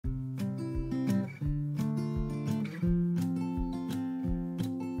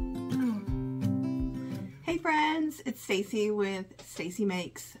friends, it's Stacy with Stacy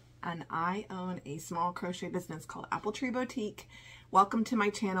Makes, and I own a small crochet business called Apple Tree Boutique. Welcome to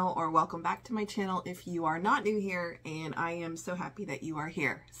my channel, or welcome back to my channel if you are not new here, and I am so happy that you are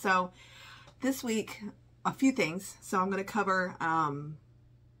here. So this week, a few things. So I'm going to cover,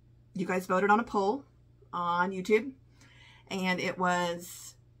 you guys voted on a poll on YouTube, and it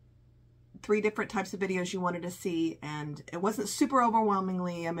was 3 different types of videos you wanted to see, and it wasn't super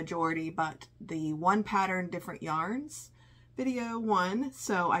overwhelmingly a majority, but the one pattern different yarns video won.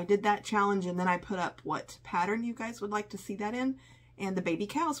 So I did that challenge, and then I put up what pattern you guys would like to see that in, and the baby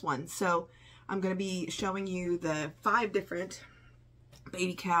cows won. So I'm going to be showing you the 5 different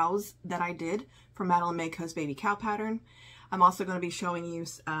baby cows that I did from Madeline Mayco's baby cow pattern. I'm also going to be showing you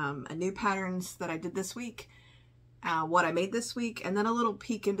new patterns that I did this week, what I made this week, and then a little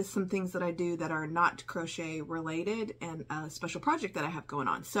peek into some things that I do that are not crochet related, and a special project that I have going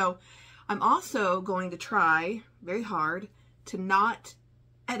on. So I'm also going to try very hard to not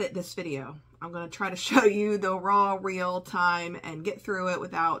edit this video. I'm going to try to show you the raw, real time and get through it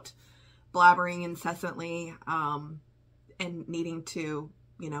without blabbering incessantly and needing to,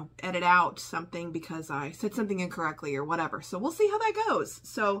 you know, edit out something because I said something incorrectly or whatever. So we'll see how that goes.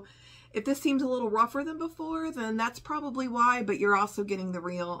 So if this seems a little rougher than before, then that's probably why, but you're also getting the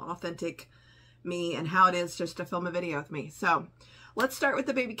real, authentic me and how it is just to film a video with me. So let's start with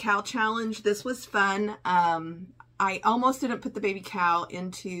the baby cow challenge. This was fun. I almost didn't put the baby cow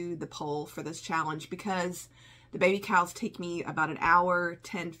into the poll for this challenge because the baby cows take me about an hour,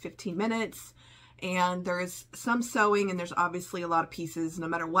 10, 15 minutes. And there's some sewing, and there's obviously a lot of pieces, no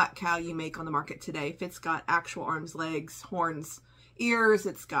matter what cow you make on the market today. If it's got actual arms, legs, horns, ears,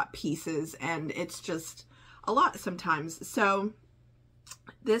 it's got pieces, and it's just a lot sometimes. So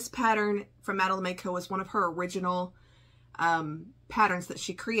this pattern from Madeline Mayco was one of her original patterns that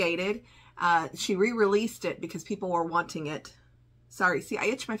she created. She re-released it because people were wanting it. Sorry, see, I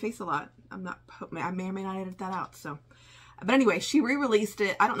itch my face a lot. I may or may not edit that out. So, but anyway, she re-released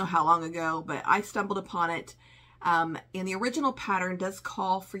it. I don't know how long ago, but I stumbled upon it. And the original pattern does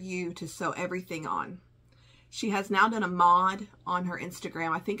call for you to sew everything on. She has now done a mod on her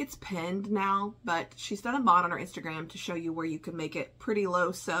Instagram. I think it's pinned now, but she's done a mod on her Instagram to show you where you can make it pretty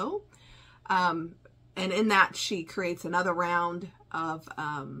low sew. And in that, she creates another round of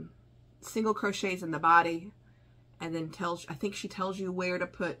single crochets in the body, and then I think she tells you where to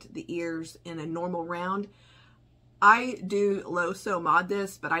put the ears in a normal round. I do low sew mod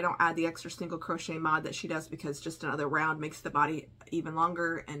this, but I don't add the extra single crochet mod that she does because just another round makes the body even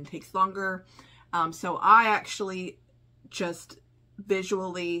longer and takes longer. So I actually just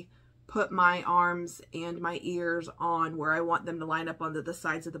visually put my arms and my ears on where I want them to line up on the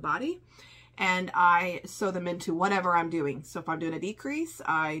sides of the body, and I sew them into whatever I'm doing. So if I'm doing a decrease,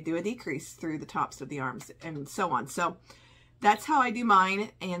 I do a decrease through the tops of the arms and so on. So that's how I do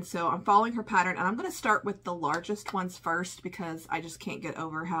mine. And so I'm following her pattern, and I'm going to start with the largest ones first because I just can't get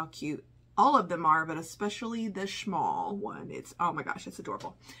over how cute all of them are, but especially the small one. It's, oh my gosh, it's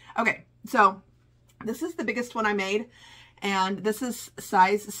adorable. Okay, so this is the biggest one I made, and this is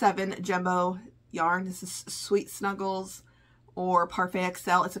size 7 jumbo yarn. This is Sweet Snuggles or Parfait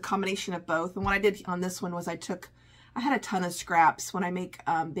XL. It's a combination of both. And what I did on this one was I had a ton of scraps. When I make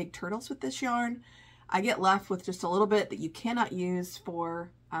big turtles with this yarn, I get left with just a little bit that you cannot use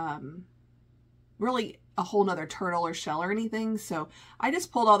for really a whole nother turtle or shell or anything. So I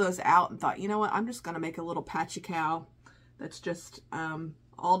just pulled all those out and thought, you know what, I'm just going to make a little patchy cow that's just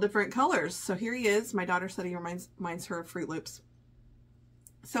all different colors. So here he is. My daughter said he reminds her of Fruit Loops.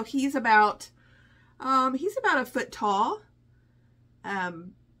 So he's about a foot tall.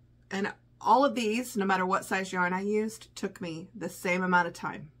 And all of these, no matter what size yarn I used, took me the same amount of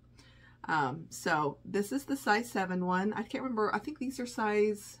time. So this is the size 7 one. I can't remember. I think these are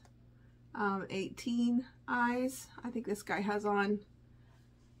size 18 eyes. I think this guy has on.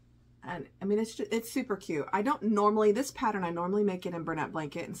 And I mean, it's super cute. I don't normally, this pattern, I normally make it in Bernat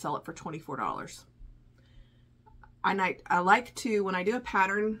Blanket and sell it for $24. And I like to, when I do a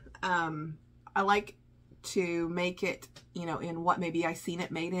pattern, I like to make it, you know, in what maybe I seen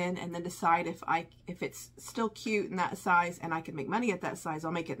it made in, and then decide if it's still cute in that size and I can make money at that size,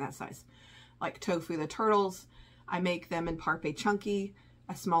 I'll make it in that size. Like Tofu the turtles, I make them in Parfait Chunky,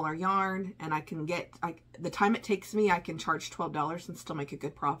 a smaller yarn, and I can get, the time it takes me, I can charge $12 and still make a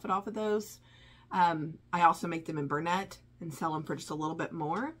good profit off of those. I also make them in Bernat and sell them for just a little bit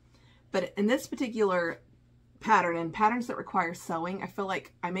more. But in this particular pattern and patterns that require sewing, I feel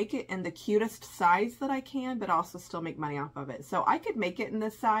like I make it in the cutest size that I can, but also still make money off of it. So I could make it in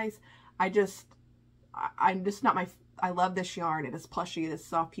this size. I just I'm just not I love this yarn. It is plushy, it is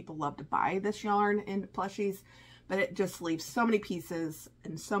soft. People love to buy this yarn in plushies, but it just leaves so many pieces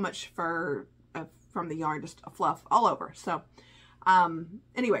and so much fur from the yarn, just a fluff all over. So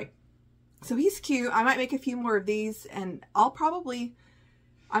anyway, so he's cute. I might make a few more of these, and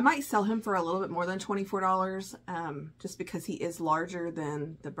I might sell him for a little bit more than $24, just because he is larger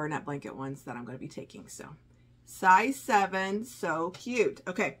than the Bernette blanket ones that I'm going to be taking. So size 7, so cute.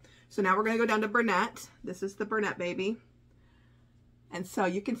 Okay, so now we're going to go down to Bernette. This is the Bernette baby. And so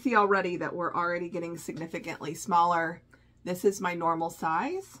you can see already that we're already getting significantly smaller. This is my normal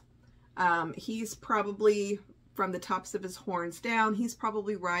size. He's probably, from the tops of his horns down, he's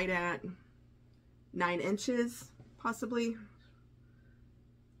probably right at 9 inches, possibly.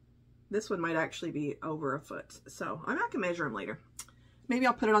 This one might actually be over a foot. So I'm not gonna measure him later. Maybe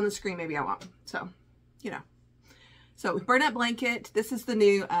I'll put it on the screen, maybe I won't. So, you know. So Bernette blanket, this is the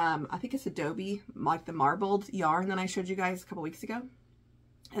new, I think it's Adobe, like the marbled yarn that I showed you guys a couple weeks ago.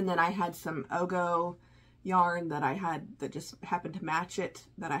 And then I had some Ogo yarn that I had that just happened to match it,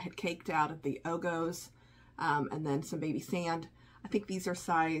 that I had caked out of the Ogos, and then some baby sand. I think these are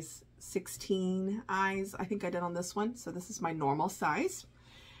size 16 eyes, I think I did on this one. So this is my normal size.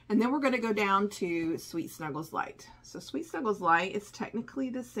 And then we're going to go down to Sweet Snuggles Light. So Sweet Snuggles Light is technically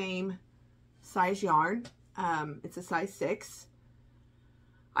the same size yarn. It's a size 6.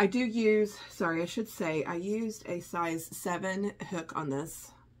 I do use, sorry, I should say, I used a size 7 hook on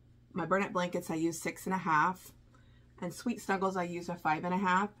this. My Bernette blankets, I use 6.5. And Sweet Snuggles, I use a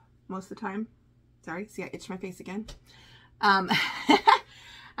 5.5 most of the time. Sorry, see, I itched my face again.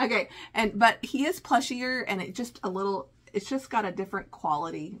 Okay, but he is plushier, and it's just got a different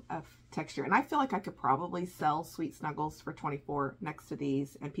quality of texture. And I feel like I could probably sell Sweet Snuggles for $24 next to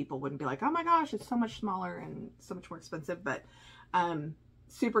these, and people wouldn't be like, oh my gosh, it's so much smaller and so much more expensive. But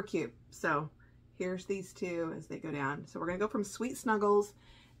super cute. So here's these two as they go down. So we're going to go from Sweet Snuggles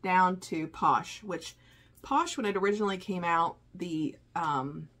down to Posh, which Posh, when it originally came out, the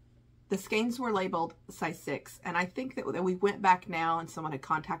skeins were labeled size 6, and I think that we went back now and someone had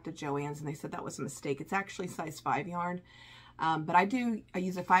contacted Joann's and they said that was a mistake. It's actually size 5 yarn, but I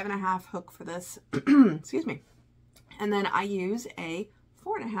use a 5.5 hook for this, excuse me, and then I use a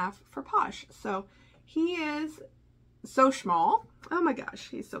 4.5 for Posh. So he is so small. Oh my gosh,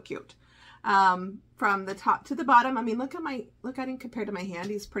 he's so cute. From the top to the bottom, I mean, look at him compared to my hand.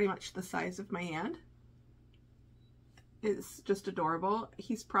 He's pretty much the size of my hand. It's just adorable.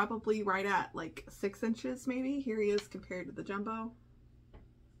 He's probably right at like 6 inches maybe. Here he is compared to the jumbo.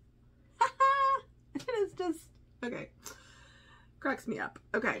 It is just, okay. Cracks me up.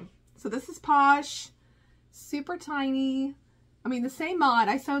 Okay, so this is Posh. Super tiny. I mean, the same mod.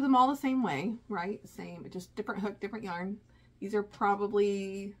 I sew them all the same way, right? Same, just different hook, different yarn. These are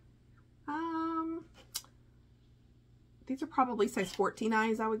probably, size 14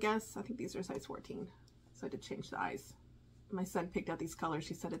 eyes, I would guess. I think these are size 14. So I had to change the eyes. My son picked out these colors.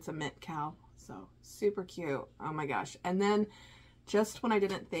 He said it's a mint cow. So super cute. Oh my gosh. And then just when I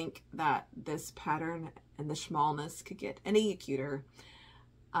didn't think that this pattern and the smallness could get any cuter,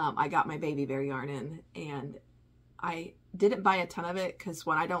 I got my Baby Bear yarn in, and I didn't buy a ton of it because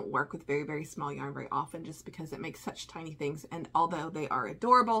I don't work with very, very small yarn very often, just because it makes such tiny things. And although they are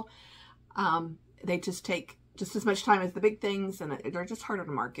adorable, they just take just as much time as the big things, and they're just harder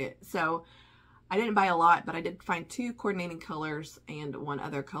to market. So I didn't buy a lot, but I did find 2 coordinating colors and 1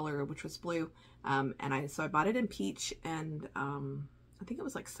 other color, which was blue. So I bought it in peach, and I think it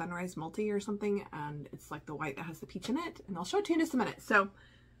was like Sunrise Multi or something, and it's like the white that has the peach in it. And I'll show it to you in just a minute. So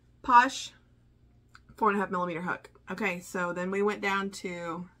Posh, 4.5mm hook. Okay, so then we went down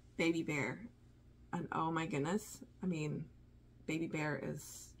to Baby Bear, and oh my goodness, I mean, Baby Bear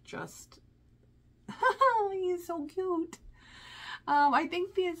is just, he's so cute. I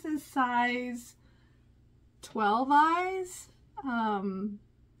think this is size 12 eyes, and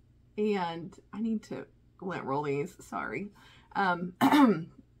I need to lint roll these, sorry.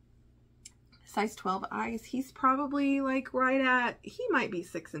 Size 12 eyes, he's probably like right at, he might be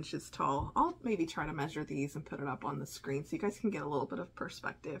 6 inches tall. I'll maybe try to measure these and put it up on the screen so you guys can get a little bit of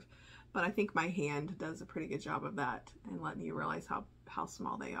perspective. But I think my hand does a pretty good job of that and letting you realize how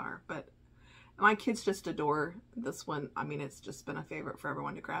small they are. But my kids just adore this one. I mean, it's just been a favorite for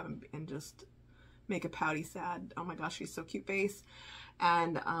everyone to grab and just make a pouty sad, oh my gosh, he's so cute face.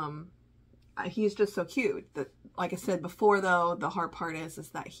 And he's just so cute. Like I said before, though, the hard part is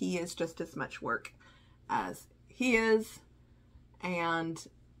that he is just as much work as he is. And,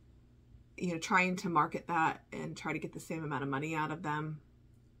 you know, trying to market that and try to get the same amount of money out of them,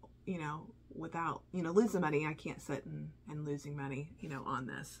 you know, without, you know, losing money. I can't sit and losing money, you know, on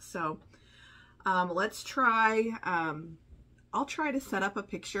this. So Let's try, I'll try to set up a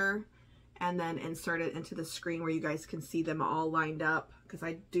picture and then insert it into the screen where you guys can see them all lined up, because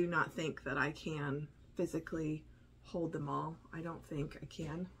I do not think that I can physically hold them all. I don't think I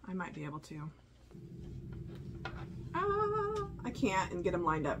can. I might be able to. I can't and get them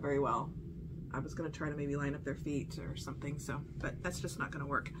lined up very well. I was going to try to maybe line up their feet or something, so, but that's just not going to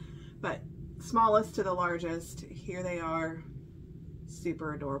work. But smallest to the largest, here they are.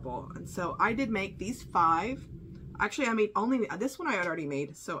 Super adorable. And so I did make these 5. Actually, I made only, this one I had already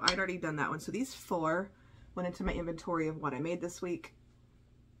made, so I'd already done that one. So these 4 went into my inventory of what I made this week.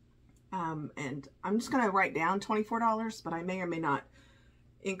 And I'm just going to write down $24, but I may or may not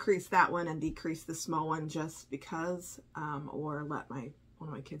increase that one and decrease the small one just because, or let one of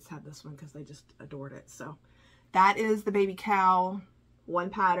my kids have this one because they just adored it. So that is the baby cow, 1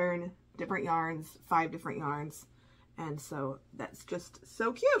 pattern, different yarns, 5 different yarns. And so that's just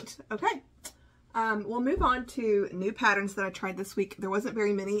so cute. Okay. We'll move on to new patterns that I tried this week. There wasn't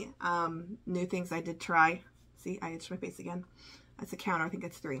very many new things I did try. See, I itched my face again. That's a counter. I think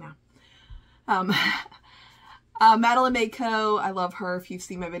it's 3 now. Madeline Mayco, I love her. If you've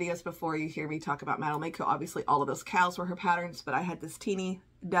seen my videos before, you hear me talk about Madeline Mayco. Obviously, all of those cows were her patterns, but I had this teeny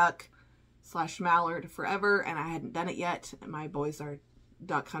duck / mallard forever, and I hadn't done it yet. And my boys are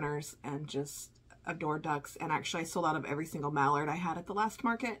duck hunters and just adore ducks. And actually, I sold out of every single mallard I had at the last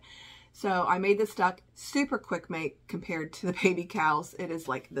market. So I made this duck, super quick make compared to the baby cows. It is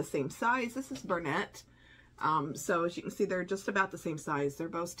like the same size. This is Burnett. So as you can see, they're just about the same size. They're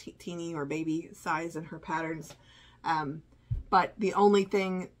both teeny or baby size in her patterns. But the only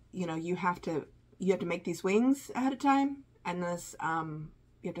thing, you know, you have to make these wings ahead of time, and this,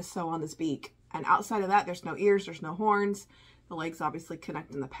 you have to sew on this beak. And outside of that, there's no ears, there's no horns. The legs obviously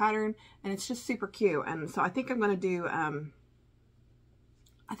connect in the pattern, and it's just super cute. And so I think I'm going to do, I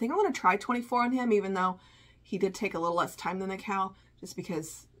think I'm going to try 24 on him, even though he did take a little less time than the cow, just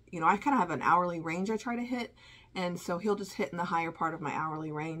because, you know, I kind of have an hourly range I try to hit. And so he'll just hit in the higher part of my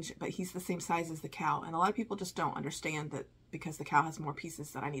hourly range, but he's the same size as the cow. And a lot of people just don't understand that because the cow has more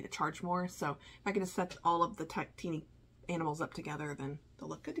pieces that I need to charge more. So if I can just set all of the teeny animals up together, then they'll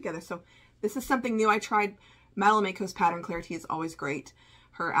look good together. So this is something new I tried. Madeline Mayco's pattern clarity is always great.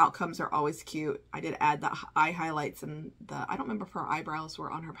 Her outcomes are always cute. I did add the eye highlights and I don't remember if her eyebrows were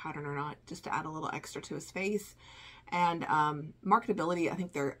on her pattern or not, just to add a little extra to his face. And marketability, I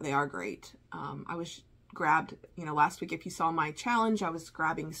think they are great. I was grabbed, you know, last week, if you saw my challenge, I was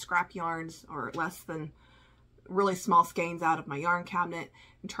grabbing scrap yarns or less than really small skeins out of my yarn cabinet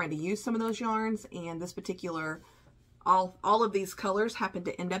and trying to use some of those yarns. And this particular, all of these colors happened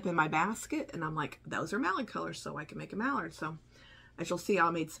to end up in my basket. And I'm like, those are mallard colors, so I can make a mallard. So as you'll see, I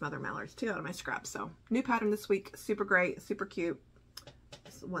made some other mallards too out of my scraps. So new pattern this week, super great, super cute.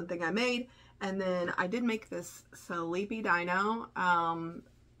 This is one thing I made. And then I did make this Sleepy Dino.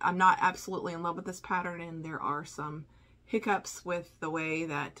 I'm not absolutely in love with this pattern, and there are some hiccups with the way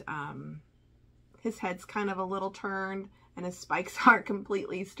that his head's kind of a little turned and his spikes aren't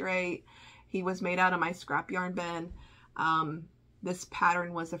completely straight. He was made out of my scrap yarn bin. This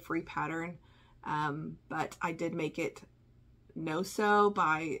pattern was a free pattern, but I did make it no-sew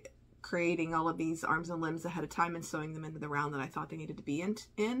by creating all of these arms and limbs ahead of time and sewing them into the round that I thought they needed to be in.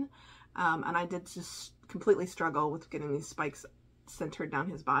 And I did just completely struggle with getting these spikes centered down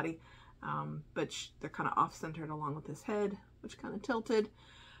his body, but they're kind of off-centered along with his head, which kind of tilted.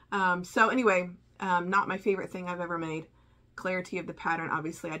 So anyway, not my favorite thing I've ever made. Clarity of the pattern,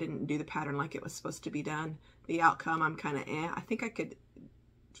 obviously I didn't do the pattern like it was supposed to be done. The outcome, I'm kind of I think I could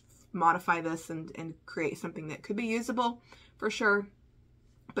modify this and create something that could be usable for sure,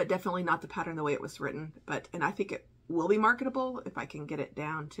 but definitely not the pattern the way it was written. And I think it will be marketable if I can get it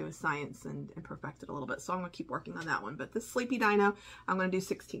down to a science and perfect it a little bit. So I'm going to keep working on that one. But this Sleepy Dino, I'm going to do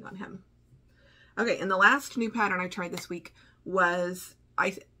 16 on him. Okay, and the last new pattern I tried this week was,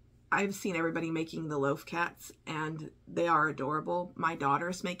 I've seen everybody making the loaf cats, and they are adorable. My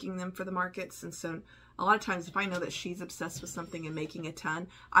daughter's making them for the markets, and so a lot of times if I know that she's obsessed with something and making a ton,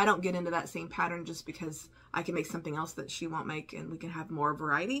 I don't get into that same pattern just because I can make something else that she won't make and we can have more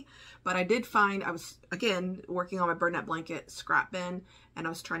variety. But I did find, I was, again, working on my Burnett blanket scrap bin, and I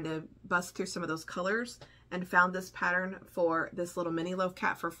was trying to bust through some of those colors and found this pattern for this little mini loaf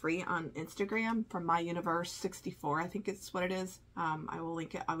cat for free on Instagram from My Universe 64, I think it's what it is. I will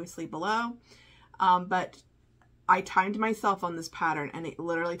link it obviously below. But I timed myself on this pattern, and it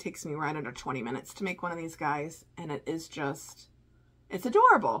literally takes me right under 20 minutes to make one of these guys, and it is just, it's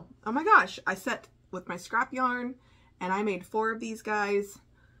adorable. Oh my gosh, I set with my scrap yarn, and I made 4 of these guys.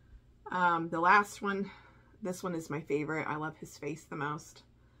 The last one, this one is my favorite. I love his face the most.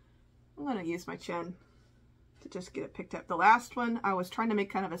 I'm going to use my chin to just get it picked up. The last one, I was trying to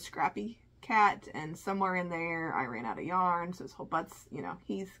make kind of a scrappy cat, and somewhere in there I ran out of yarn, so his whole butt's, you know,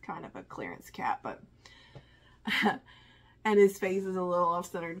 he's kind of a clearance cat, but and his face is a little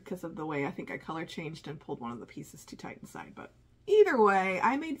off-centered because of the way I think I color changed and pulled one of the pieces too tight inside. But either way,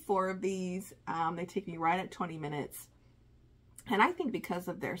 I made 4 of these. They take me right at 20 minutes, and I think because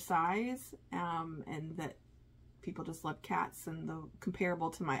of their size and that people just love cats and the comparable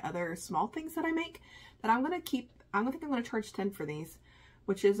to my other small things that I make, that I'm gonna charge 10 for these,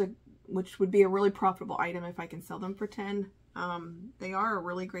 which would be a really profitable item if I can sell them for 10. They are a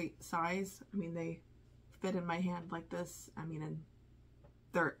really great size. I mean, they fit in my hand like this. I mean, and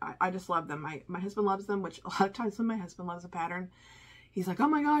I just love them. My husband loves them, which a lot of times when my husband loves a pattern, he's like, oh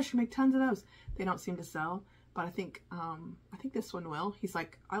my gosh, you make tons of those. They don't seem to sell, but I think this one will. He's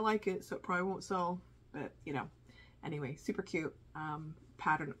like, I like it, so it probably won't sell, but you know, anyway, super cute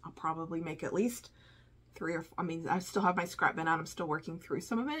pattern. I'll probably make at least 3 or 4. I mean, I still have my scrap bin out. I'm still working through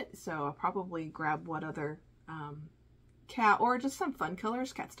some of it, so I'll probably grab what other cat, or just some fun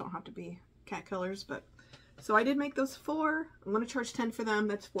colors. Cats don't have to be cat colors, but so I did make those 4. I'm going to charge 10 for them.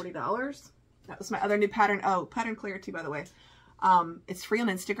 That's $40. That was my other new pattern. Oh, Pattern Clarity, by the way. It's free on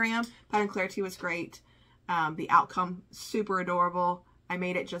Instagram. Pattern Clarity was great. The outcome, super adorable. I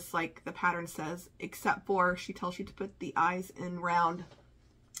made it just like the pattern says, except for she tells you to put the eyes in round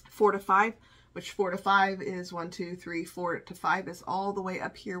 4 to 5, which 4 to 5 is 1, 2, 3, 4 to 5 is all the way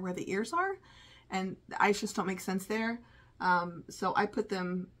up here where the ears are. And the eyes just don't make sense there. So I put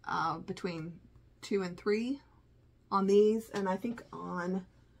them between 2 and 3 on these, and I think on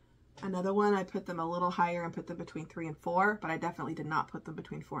another one I put them a little higher and put them between 3 and 4, but I definitely did not put them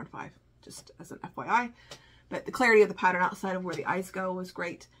between 4 and 5, just as an FYI. But the clarity of the pattern outside of where the eyes go was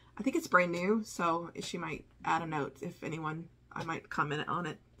great. I think it's brand new, so she might add a note if anyone, I might comment on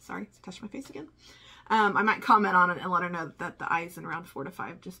it. Sorry, to touch my face again. I might comment on it and let her know that the eyes in round 4 to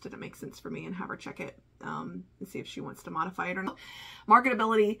 5 just didn't make sense for me, and have her check it and see if she wants to modify it or not.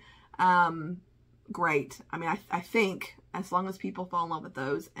 Marketability, great. I mean, I think as long as people fall in love with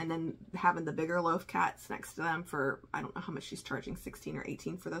those, and then having the bigger loaf cats next to them for, I don't know how much she's charging, 16 or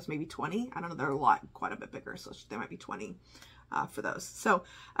 18 for those, maybe 20. I don't know, they're quite a bit bigger, so there might be 20 for those. So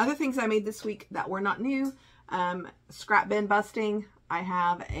other things I made this week that were not new, scrap bin busting. I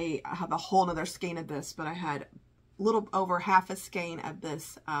have a whole nother skein of this, but I had a little over half a skein of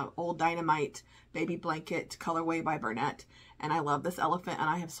this Old Dynamite baby blanket colorway by Bernat, and I love this elephant, and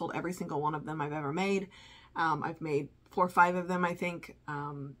I have sold every single one of them I've ever made. I've made 4 or 5 of them, I think,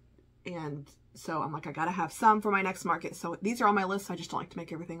 and so I'm like, I gotta have some for my next market. So these are on my list. I just don't like to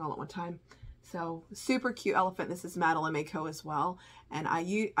make everything all at one time. So super cute elephant. This is Madeline Mayco as well, and I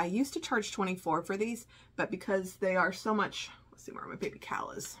used to charge $24 for these, but because they are so much, let's see where my baby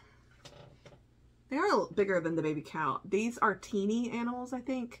cow is. They are a little bigger than the baby cow. These are teeny animals, I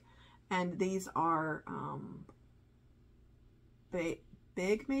think, and these are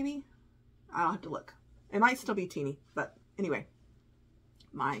big maybe. I'll have to look. It might still be teeny, but anyway,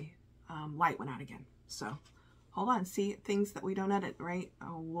 my light went out again. So hold on, see, things that we don't edit, right?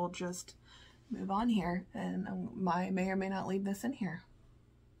 We'll just move on here, and I may or may not leave this in here.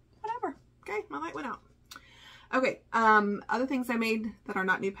 Whatever. Okay, my light went out. Okay, other things I made that are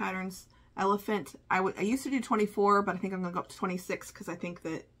not new patterns. Elephant. I used to do 24, but I think I'm gonna go up to 26 because I think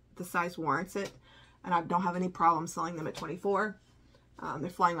that the size warrants it, and I don't have any problem selling them at 24. They're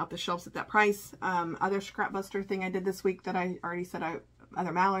flying off the shelves at that price. Other scrap buster thing I did this week that I already said,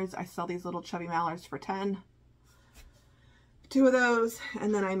 other mallards. I sell these little chubby mallards for 10. 2 of those,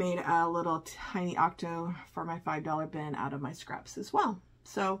 and then I made a little tiny octo for my $5 bin out of my scraps as well.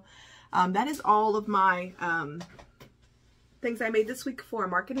 So that is all of my things I made this week for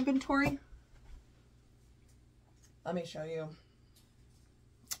market inventory. Let me show you.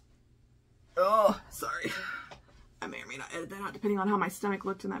 Oh, sorry. I may or may not edit that out depending on how my stomach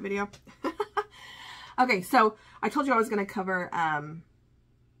looked in that video. Okay, so I told you I was going to cover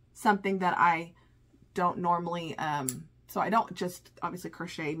something that I don't normally, so I don't just obviously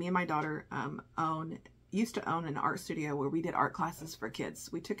crochet. Me and my daughter used to own an art studio where we did art classes for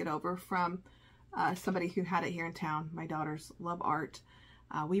kids. We took it over from somebody who had it here in town. My daughters love art.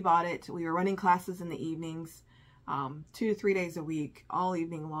 We bought it. We were running classes in the evenings, 2 to 3 days a week, all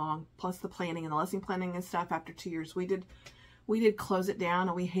evening long, plus the planning and the lesson planning and stuff. After 2 years, we did close it down,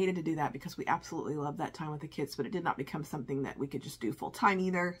 and we hated to do that because we absolutely loved that time with the kids, but it did not become something that we could just do full time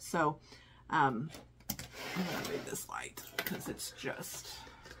either. So I'm gonna move this light because it's just,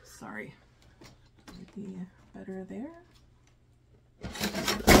 sorry, maybe better there.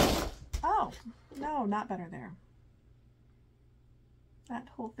 Oh, no, not better there. that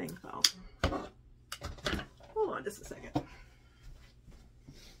whole thing fell. Hold on just a second.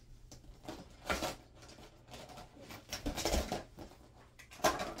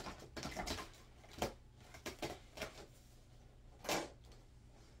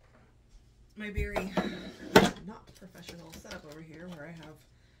 My very not professional setup over here where I have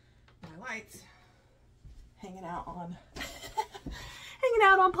my lights hanging out on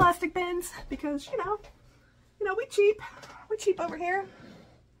plastic bins because you know we cheap over here.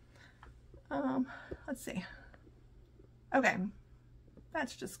 Let's see. Okay,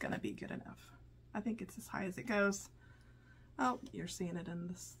 that's just gonna be good enough. I think it's as high as it goes. Oh, you're seeing it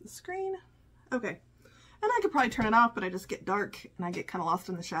in the screen. Okay. And I could probably turn it off, but I just get dark and I get kind of lost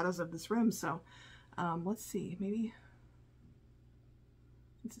in the shadows of this room. So let's see, maybe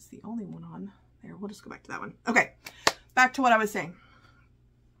this is the only one on there. We'll just go back to that one. Okay, back to what I was saying.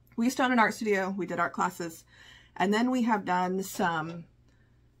 We used to own an art studio. We did art classes. And then we have done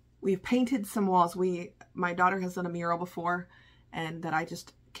we've painted some walls. My daughter has done a mural before and that I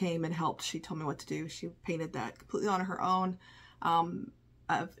just came and helped. She told me what to do. She painted that completely on her own.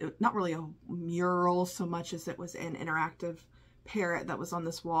 Not really a mural so much as it was an interactive parrot that was on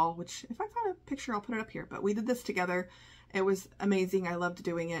this wall, which if I find a picture, I'll put it up here. But we did this together. It was amazing. I loved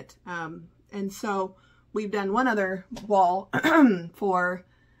doing it. And so we've done one other wall for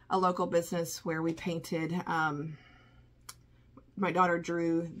a local business where we painted, my daughter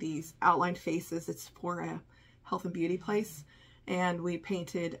drew these outlined faces. It's for a health and beauty place. And we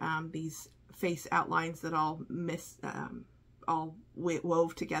painted these face outlines that all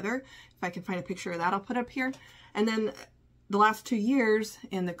wove together. If I can find a picture of that, I'll put up here. And then the last 2 years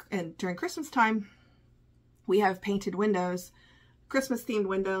during Christmas time, we have painted windows, Christmas themed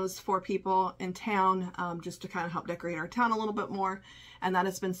windows for people in town, just to kind of help decorate our town a little bit more. And that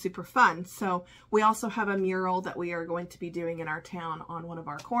has been super fun. So we also have a mural that we are going to be doing in our town on one of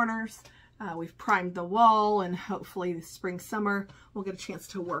our corners. We've primed the wall, and hopefully this spring, summer, we'll get a chance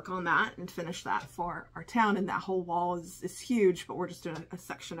to work on that and finish that for our town. And that whole wall is huge, but we're just doing a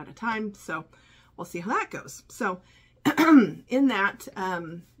section at a time. So we'll see how that goes. So in that,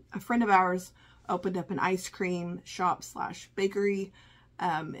 a friend of ours opened up an ice cream shop / bakery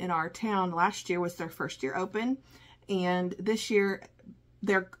in our town. Last year was their first year open. And this year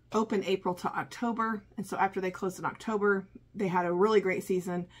they're open April to October. And so after they closed in October, they had a really great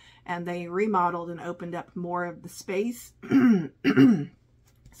season and they remodeled and opened up more of the space.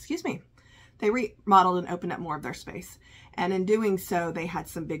 Excuse me. They remodeled and opened up more of their space. And in doing so, they had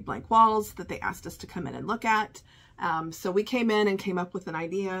some big blank walls that they asked us to come in and look at. So we came in and came up with an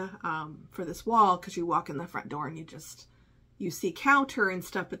idea for this wall, because you walk in the front door and you see counter and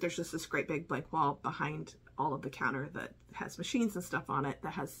stuff, but there's just this great big blank wall behind all of the counter that has machines and stuff on it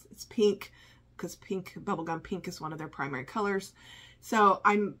it's pink, because bubblegum pink is one of their primary colors. So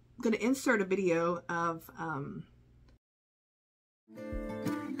I'm going to insert a video of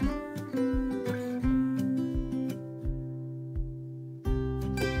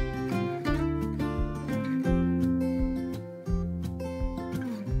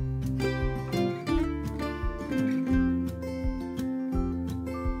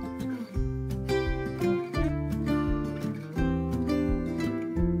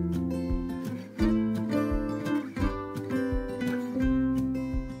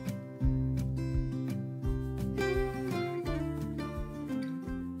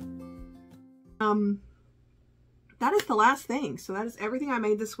that is the last thing. So that is everything I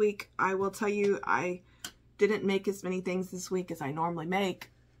made this week. I will tell you, I didn't make as many things this week as I normally make.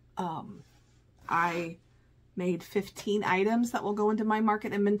 I made 15 items that will go into my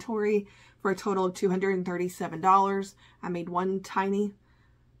market inventory for a total of $237. I made 1 tiny,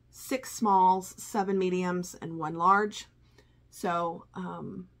 6 smalls, 7 mediums, and 1 large. So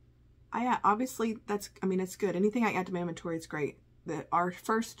obviously it's good. Anything I add to my inventory is great. Our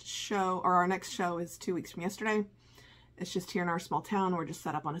first show, or our next show, is 2 weeks from yesterday. It's just here in our small town. We're just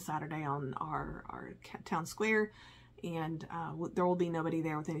set up on a Saturday on our town square, and there will be nobody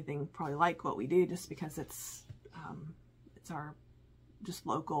there with anything probably like what we do, just because it's our just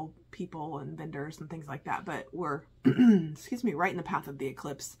local people and vendors and things like that. But we're excuse me, right in the path of the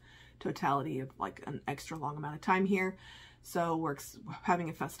eclipse totality of like an extra long amount of time here. So we're having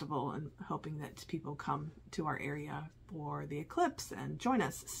a festival and hoping that people come to our area for the eclipse and join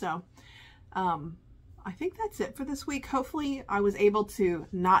us. So I think that's it for this week. Hopefully I was able to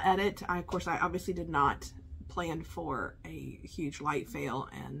not edit. Of course, I obviously did not plan for a huge light fail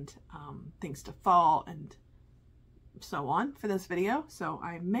and things to fall and so on for this video. So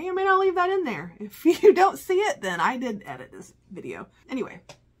I may or may not leave that in there. If you don't see it, then I did edit this video. Anyway,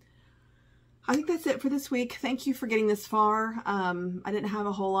 I think that's it for this week. Thank you for getting this far. I didn't have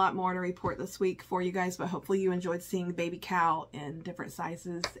a whole lot more to report this week for you guys, but hopefully you enjoyed seeing the baby cow in different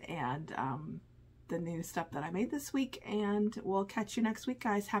sizes and the new stuff that I made this week. And we'll catch you next week,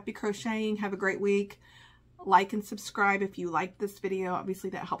 guys. Happy crocheting. Have a great week. Like and subscribe if you liked this video. Obviously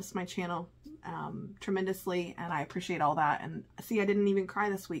that helps my channel tremendously, and I appreciate all that. And see, I didn't even cry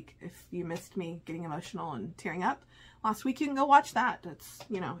this week. If you missed me getting emotional and tearing up last week, you can go watch that. It's,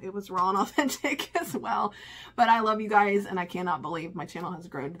 you know, it was raw and authentic as well. But I love you guys, and I cannot believe my channel has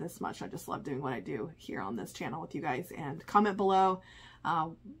grown this much. I just love doing what I do here on this channel with you guys. And comment below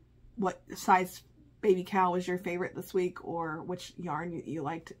what size baby cow was your favorite this week, or which yarn you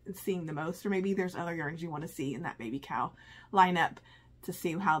liked seeing the most, or maybe there's other yarns you want to see in that baby cow lineup to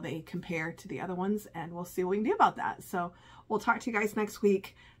see how they compare to the other ones, and we'll see what we can do about that. So we'll talk to you guys next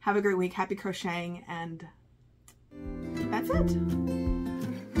week. Have a great week. Happy crocheting, and that's it.